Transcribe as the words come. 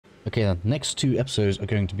Okay, the next two episodes are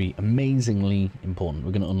going to be amazingly important.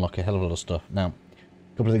 We're going to unlock a hell of a lot of stuff. Now,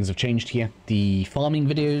 a couple of things have changed here. The farming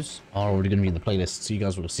videos are already going to be in the playlist, so you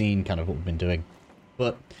guys will have seen kind of what we've been doing.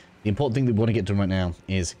 But the important thing that we want to get done right now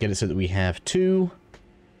is get it so that we have 2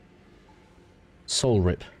 soul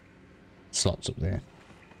rip slots up there.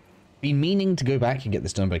 Been meaning to go back and get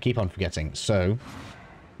this done, but I keep on forgetting. So,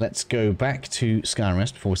 let's go back to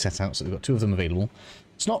Skyrest before we set out. So we've got 2 of them available.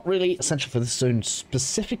 It's not really essential for this zone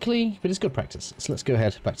specifically, but it's good practice. So let's go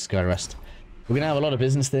ahead back to Skyrest. We're going to have a lot of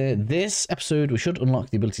business there. This episode, we should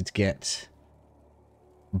unlock the ability to get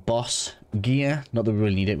boss gear. Not that we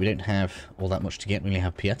really need it. We don't have all that much to get. We only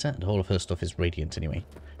have Pieta, and all of her stuff is radiant anyway.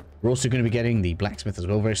 We're also going to be getting the blacksmith as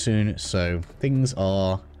well very soon, so things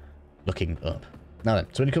are looking up. Now then,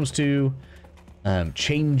 so when it comes to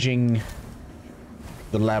changing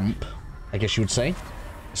the lamp, I guess you would say,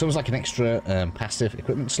 it's almost like an extra passive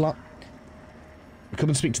equipment slot. We come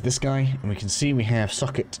and speak to this guy, and we can see we have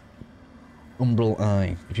socket umbral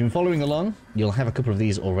eye. If you've been following along, you'll have a couple of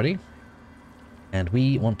these already. And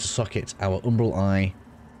we want to socket our umbral eye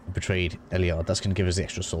betrayed Eliard. That's going to give us the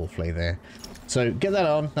extra soul flay there. So get that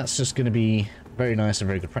on. That's just going to be very nice and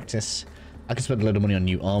very good practice. I can spend a load of money on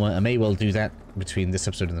new armor. I may well do that between this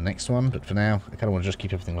episode and the next one, but for now, I kind of want to just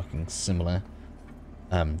keep everything looking similar.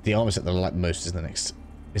 The armor set that I like the most is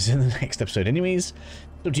in the next episode anyways.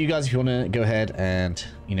 It's up to you guys if you want to go ahead and,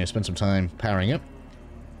 you know, spend some time powering up.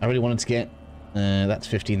 I really wanted to get that's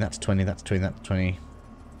 15, that's 20, that's 20, that's 20.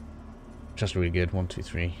 Just really good. 1, 2,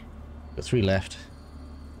 3. Got 3 left.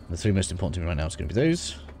 The 3 most important to me right now is going to be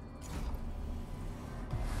those.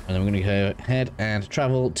 And then we're going to go ahead and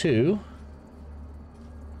travel to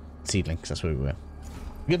Seedling, because that's where we were.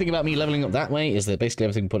 The good thing about me leveling up that way is that basically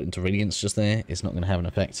everything put into Radiance just there is not going to have an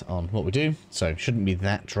effect on what we do, so it shouldn't be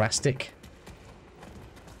that drastic.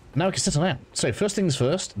 Now we can settle out. So first things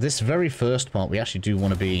first, this very first part we actually do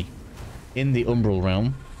want to be in the Umbral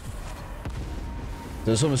realm.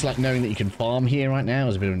 So it's almost like knowing that you can farm here right now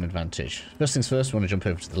is a bit of an advantage. First things first, we want to jump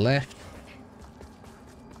over to the left.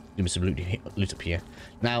 Give me some loot up here.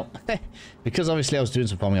 Now, because obviously I was doing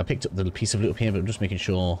some farming, I picked up the piece of loot up here, but I'm just making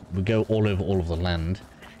sure we go all over all of the land.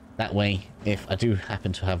 That way, if I do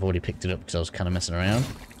happen to have already picked it up because I was kind of messing around,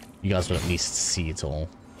 you guys will at least see it all.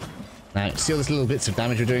 Now, see all these little bits of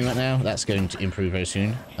damage we're doing right now? That's going to improve very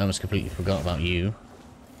soon. I almost completely forgot about you.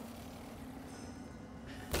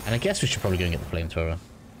 And I guess we should probably go and get the flamethrower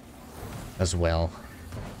as well.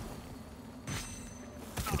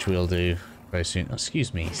 Which we'll do very soon. Oh,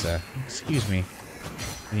 excuse me, sir. Excuse me.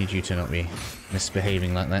 I need you to not be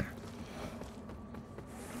misbehaving like that.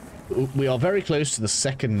 We are very close to the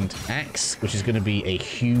second axe, which is going to be a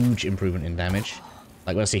huge improvement in damage.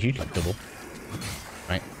 Like when I say huge, like double.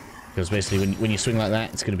 Right? Because basically when you swing like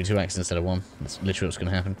that, it's going to be 2 axes instead of 1. That's literally what's going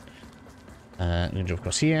to happen. I'm going to jump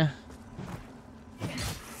across here.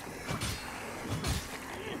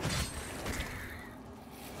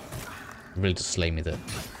 Really to slay me there.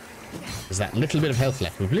 There's that little bit of health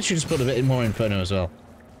left. We've literally just put a bit more Inferno as well.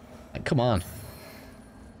 Like, come on.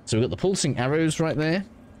 So we've got the pulsing arrows right there.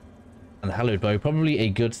 And the hallowed bow. Probably a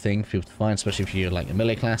good thing for people to find, especially if you're like a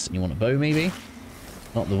melee class and you want a bow maybe.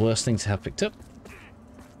 Not the worst thing to have picked up.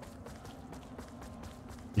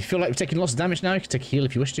 If you feel like you're taking lots of damage now, you can take a heal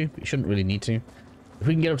if you wish to, but you shouldn't really need to. If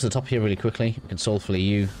we can get up to the top here really quickly, we can soulfully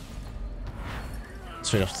you.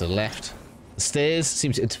 Straight off to the left. The stairs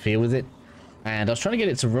seem to interfere with it. And I was trying to get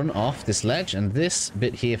it to run off this ledge, and this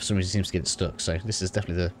bit here for some reason seems to get it stuck. So this is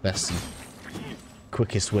definitely the best and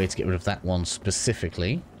quickest way to get rid of that one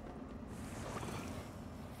specifically.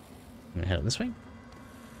 I'm going to head up this way.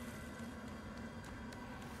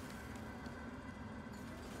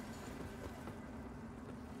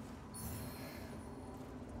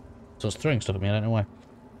 So it's throwing stuff at me, I don't know why.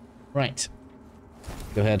 Right.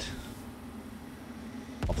 Go ahead.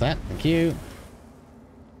 Pop that, thank you.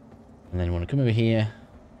 And then you want to come over here,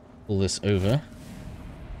 pull this over.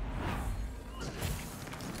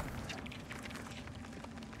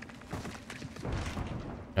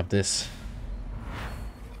 Grab this.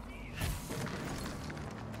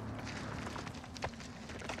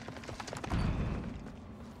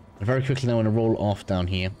 And very quickly now I'm going to roll off down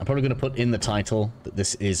here. I'm probably going to put in the title that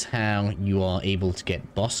this is how you are able to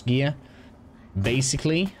get boss gear.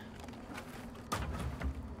 Basically,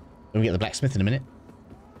 when we get the blacksmith in a minute,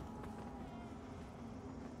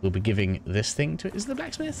 we'll be giving this thing to it. Is it the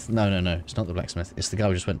blacksmith? No, no, no. It's not the blacksmith. It's the guy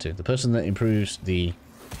we just went to. The person that improves the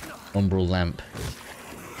umbral lamp.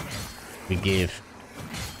 We give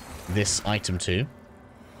this item to.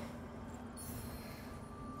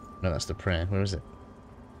 No, that's the prayer. Where is it?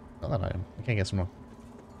 Not that item. I can't get some more.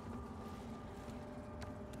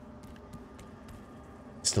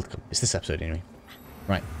 still to come. It's this episode anyway.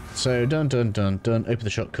 Right. So, done. Open the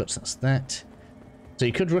shortcuts. That's that. So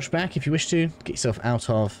you could rush back if you wish to. Get yourself out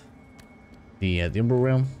of the umbral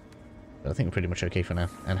realm. But I think we're pretty much okay for now.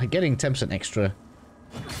 And getting 10% extra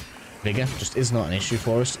vigor just is not an issue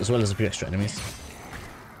for us, as well as a few extra enemies.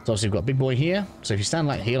 So obviously we've got a big boy here. So if you stand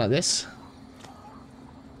like here like this.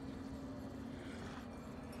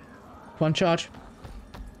 Come on, charge.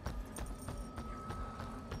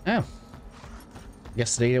 Oh.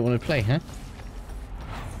 Yesterday you don't want to play, huh?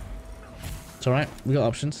 It's alright, we got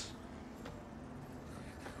options.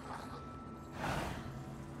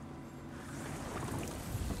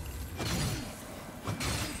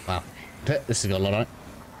 Wow. This has got a lot on it.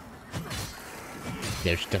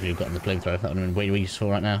 Yeah, we should definitely have gotten the flamethrower. That would have been way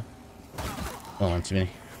useful right now. Oh, on too many.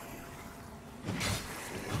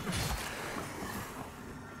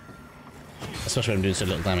 Especially when I'm doing so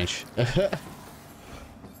little damage. We've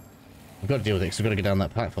got to deal with it because we've got to go down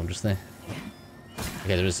that platform just there.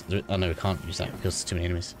 Okay, there is... oh no, we can't use that because there's too many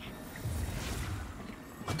enemies.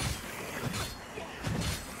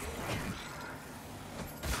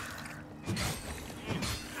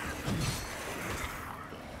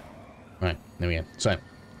 Right, there we go. So,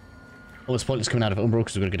 all this pointless coming out of Umbral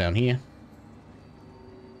because we've got to go down here.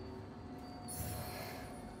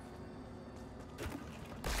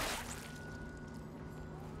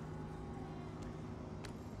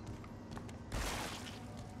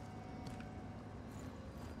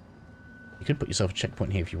 You could put yourself a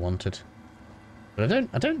checkpoint here if you wanted. But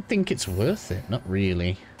I don't think it's worth it. Not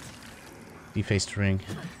really. Defaced ring.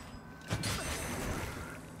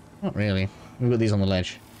 Not really. We've got these on the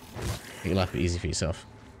ledge. Make your life a bit easy for yourself.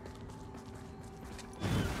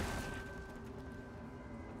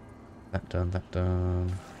 That done, that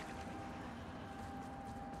done.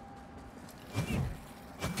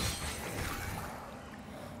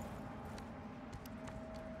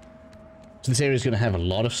 So this area is going to have a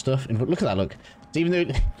lot of stuff. And look at that, look. So even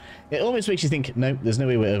though it almost makes you think, no, there's no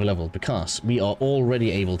way we're over leveled because we are already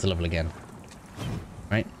able to level again.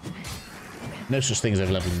 Right? No such thing as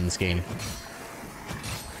over leveling in this game.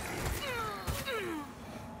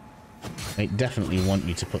 They definitely want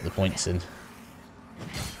you to put the points in.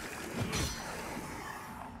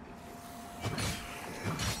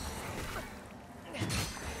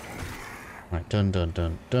 Right, done.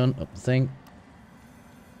 Up the thing.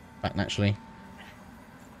 Back naturally.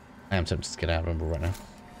 I am tempted to get out of Umbral right now.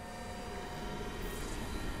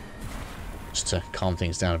 Just to calm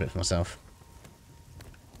things down a bit for myself.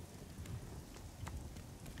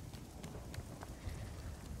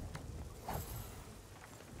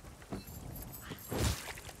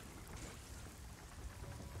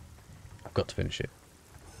 I've got to finish it.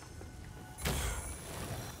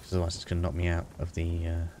 Because otherwise it's going to knock me out of the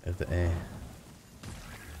air.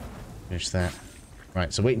 Finish that.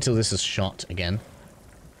 Right, so wait until this is shot again.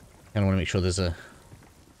 Kind of want to make sure there's a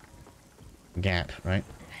gap, right?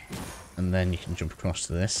 And then you can jump across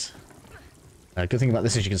to this. Good thing about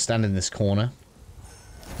this is you can stand in this corner.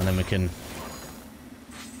 And then we can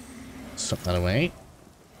suck that away.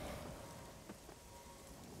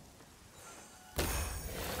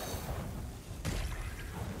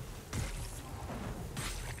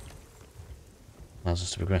 Allows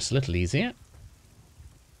us to progress a little easier.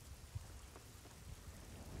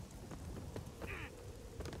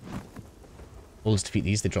 Always defeat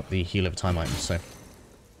these, they drop the heal over time items, so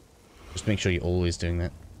just make sure you're always doing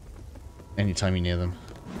that anytime you're near them.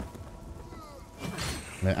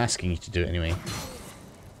 They're asking you to do it anyway.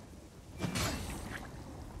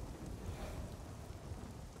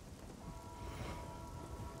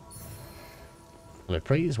 Will I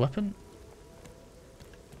praise weapon?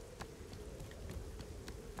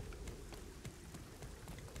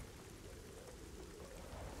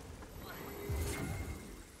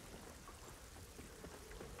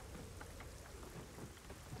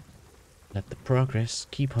 Let the progress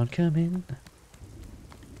keep on coming.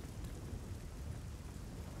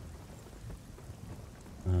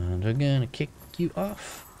 And we're gonna kick you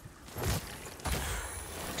off.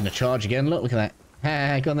 Gonna charge again. Look at that.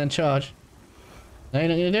 Ha, go on then, charge. No, you're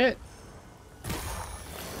not gonna do it.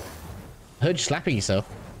 I heard you slapping yourself.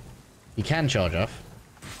 You can charge off.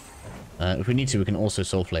 If we need to, we can also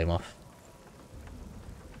soul flame off.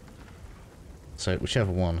 So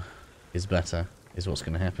whichever one is better is what's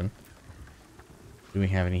gonna happen. Do we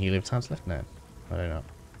have any heal over times left? No. I don't know.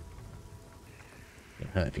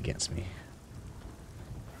 It'll hurt if he gets me.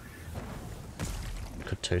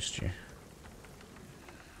 Could toast you.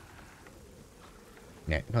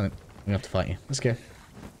 Yeah, come on. We have to fight you. Let's go.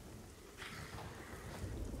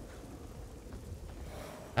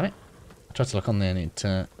 Damn it. I tried to lock on there and it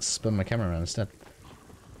spun my camera around instead.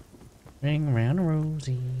 Ring around a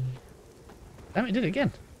rosy. Damn it, did it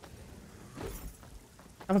again.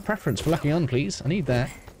 Have a preference for locking on, please. I need that.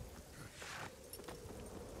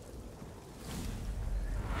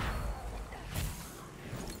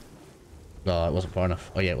 Oh, it wasn't far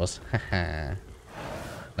enough. Oh, yeah, it was. Haha.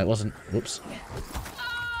 No, it wasn't. Whoops.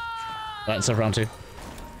 Right, let's have round 2.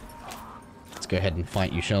 Let's go ahead and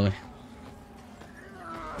fight you, shall we?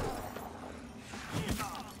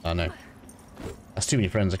 Oh, no. That's too many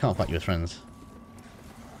friends. I can't fight you with friends.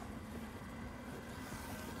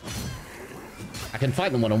 I can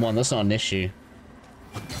fight them one-on-one. That's not an issue.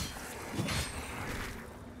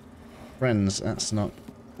 Friends, that's not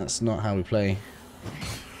how we play.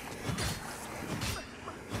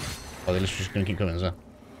 Oh, they're literally just going to keep coming as well.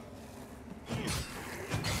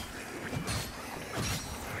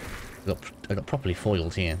 I got properly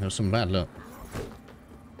foiled here. There was some bad luck.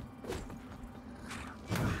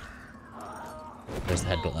 There's the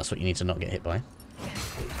headbutt. That's what you need to not get hit by.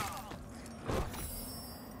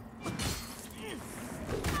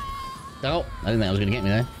 Oh, I didn't think that was going to get me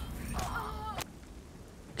there.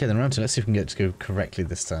 Okay, then round 2. Let's see if we can get it to go correctly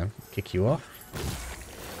this time. Kick you off.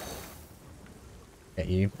 Get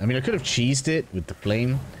you. I mean, I could have cheesed it with the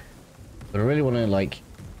flame, but I really want to, like,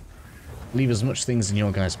 leave as much things in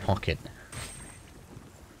your guy's pocket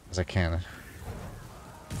as I can.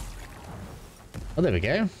 Oh, there we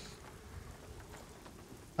go.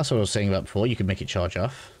 That's what I was saying about before. You could make it charge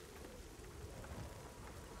off.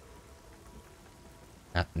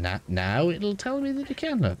 Now it'll tell me that you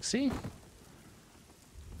can, look, see? I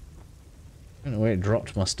don't know where it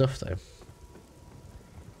dropped my stuff, though.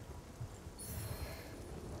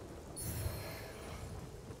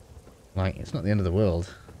 Like, it's not the end of the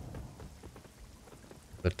world.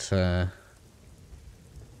 But,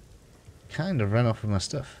 kind of ran off with my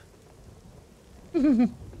stuff. Oh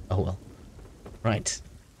well. Right.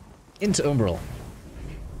 Into umbral.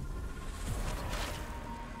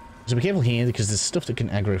 So be careful here, because there's stuff that can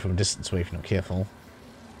aggro from a distance away if you're not careful. And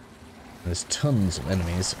there's tons of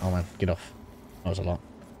enemies. Oh man, get off. That was a lot.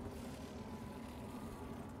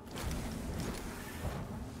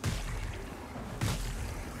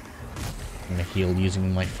 I'm gonna heal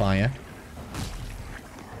using my fire.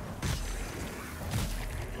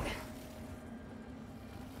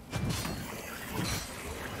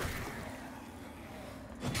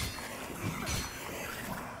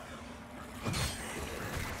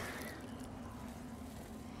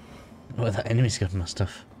 Oh, that enemy's got my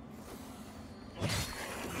stuff.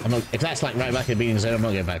 I'm not, if that's like right back at the beginning zone, I'm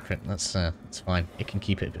not going back for it. That's fine. It can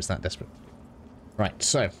keep it if it's that desperate. Right,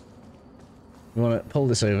 so we want to pull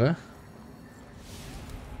this over.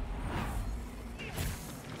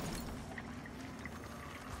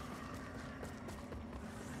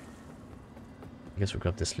 I guess we'll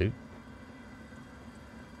grab this loot.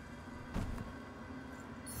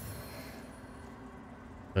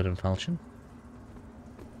 Bird and falchion.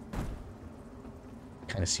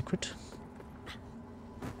 Kind of secret.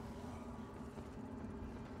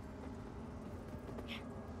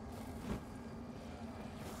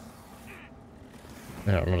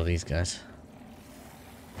 There are a lot of these guys.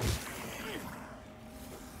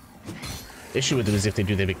 The issue with them is if they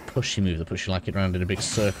do their big pushy move, they push you like it around in a big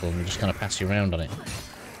circle and they just kind of pass you around on it.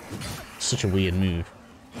 Such a weird move.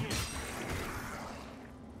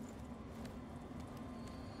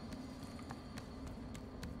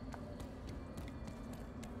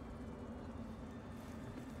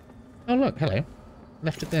 Oh look, hello.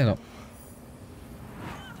 Left it there, look.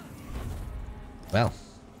 Well,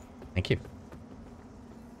 thank you.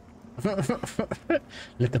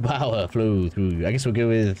 Let the power flow through. I guess we'll go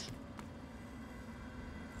with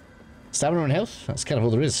stamina and health. That's kind of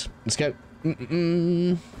all there is. Let's go.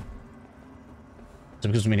 So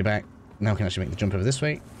because we made it back, now we can actually make the jump over this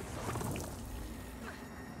way.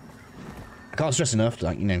 I can't stress enough,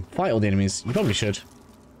 like, you know, fight all the enemies. You probably should.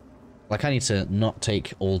 Like, I need to not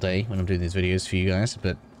take all day when I'm doing these videos for you guys,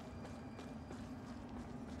 but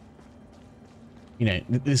you know,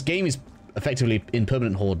 this game is effectively in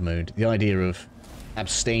permanent horde mode. The idea of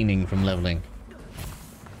abstaining from leveling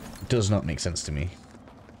does not make sense to me.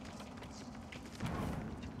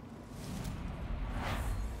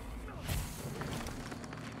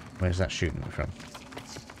 Where's that shooting from?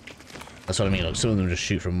 That's what I mean. Look, some of them just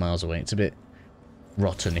shoot from miles away. It's a bit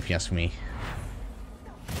rotten, if you ask me.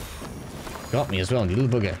 Got me as well, you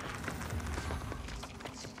little bugger.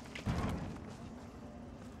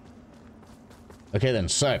 Okay then,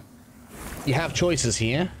 so you have choices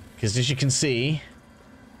here, because as you can see,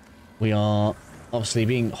 we are obviously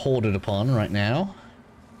being hoarded upon right now.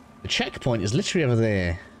 The checkpoint is literally over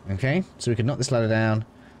there, okay? So we can knock this ladder down,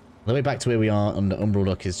 The way back to where we are under umbral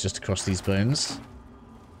luck is just across these bones.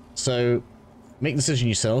 So, make the decision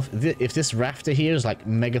yourself. If this rafter here is like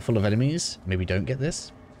mega full of enemies, maybe don't get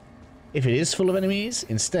this. If it is full of enemies,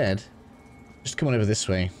 instead, just come on over this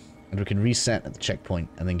way, and we can reset at the checkpoint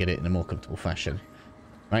and then get it in a more comfortable fashion.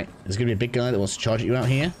 Right, there's going to be a big guy that wants to charge at you out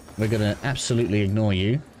here. We're going to absolutely ignore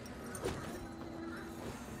you.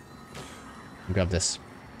 And grab this.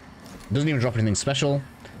 It doesn't even drop anything special.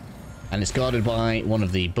 And it's guarded by one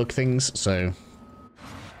of the bug things, so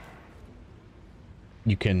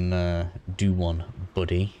you can do one,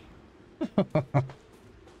 buddy.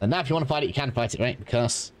 And now if you want to fight it, you can fight it, right?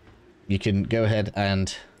 Because you can go ahead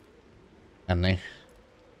and, I don't know,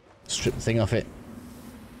 strip the thing off it.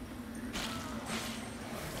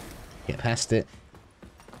 Get past it.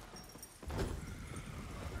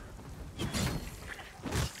 Come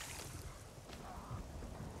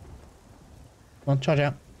on, charge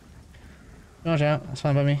out. Charge out, that's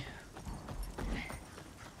fine by me.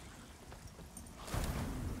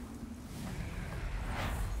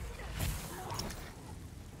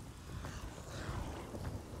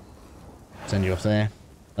 Send you off there.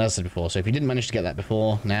 As I said before, so if you didn't manage to get that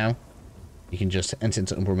before, now, you can just enter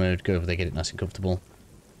into umbral mode, go over there, get it nice and comfortable.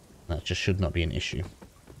 That just should not be an issue.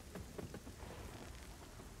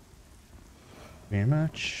 Very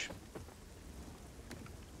much.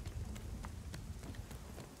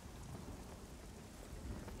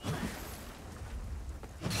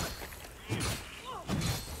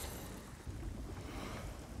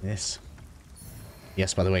 This.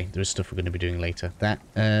 Yes, by the way, there is stuff we're going to be doing later. That,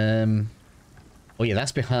 oh yeah,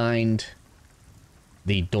 that's behind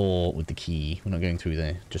the door with the key. We're not going through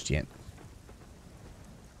there just yet.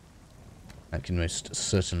 That can most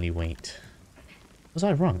certainly wait. Was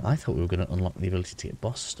I wrong? I thought we were going to unlock the ability to get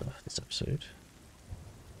boss stuff this episode.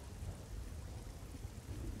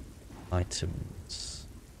 Items.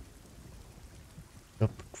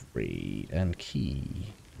 Upgrade and key.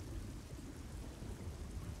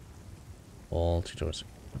 All tutorials.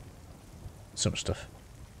 So much stuff.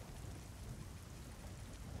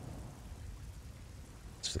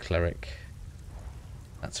 That's for the cleric.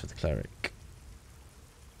 That's for the cleric.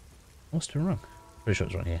 I must have been wrong. Pretty sure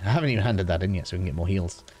it's right here. I haven't even handed that in yet so we can get more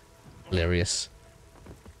heals. Hilarious.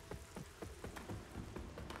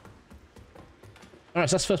 Alright,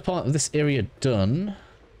 so that's the first part of this area done.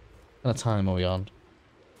 What kind of time are we on?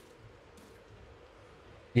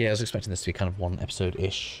 Yeah, I was expecting this to be kind of one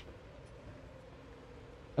episode-ish.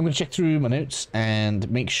 I'm going to check through my notes and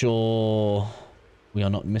make sure we are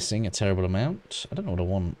not missing a terrible amount. I don't know what I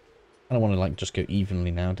want. I don't want to like just go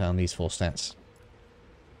evenly now down these 4 stats.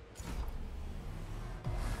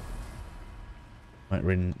 Right,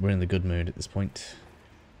 we're in the good mood at this point.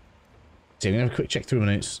 So I'm going to have a quick check through my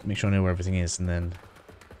notes, make sure I know where everything is, and then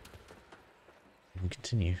we can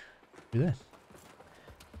continue through there.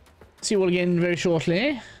 See you all again very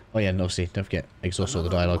shortly. Oh yeah, and obviously, don't forget, exhaust all the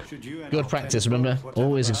dialogue. Good practice, remember?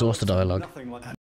 Always exhaust the dialogue.